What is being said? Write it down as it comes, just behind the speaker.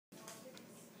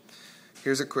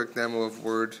Here's a quick demo of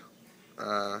Word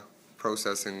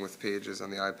processing with Pages on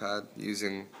the iPad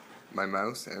using my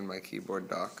mouse and my keyboard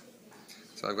dock.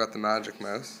 So I've got the Magic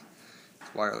Mouse,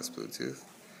 it's wireless Bluetooth,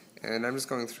 and I'm just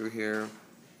going through here.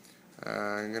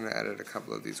 I'm going to edit a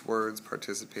couple of these words.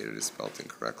 Participated is spelled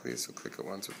incorrectly, so click it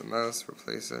once with the mouse,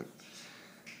 replace it,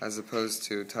 as opposed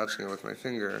to touching it with my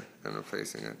finger and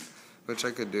replacing it, which I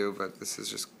could do, but this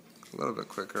is just a little bit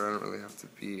quicker. I don't really have to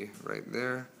be right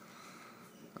there.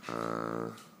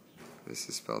 This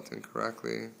is spelled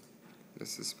incorrectly.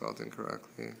 This is spelled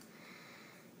incorrectly.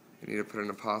 You need to put an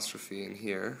apostrophe in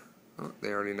here. Oh, they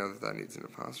already know that needs an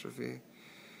apostrophe.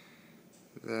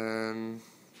 Then,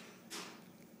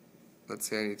 let's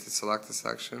say I need to select a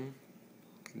section.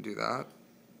 I can do that.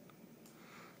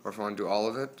 Or if I want to do all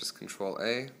of it, just Control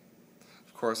A.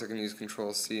 Of course, I can use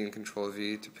Control C and Control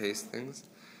V to paste things.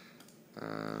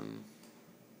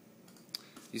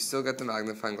 You still get the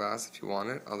magnifying glass if you want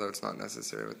it, although it's not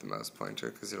necessary with the mouse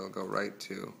pointer because it'll go right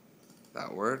to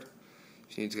that word.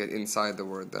 If you need to get inside the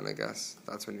word, then I guess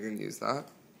that's when you're going to use that.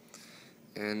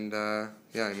 And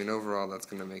yeah, I mean overall that's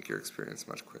going to make your experience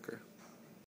much quicker.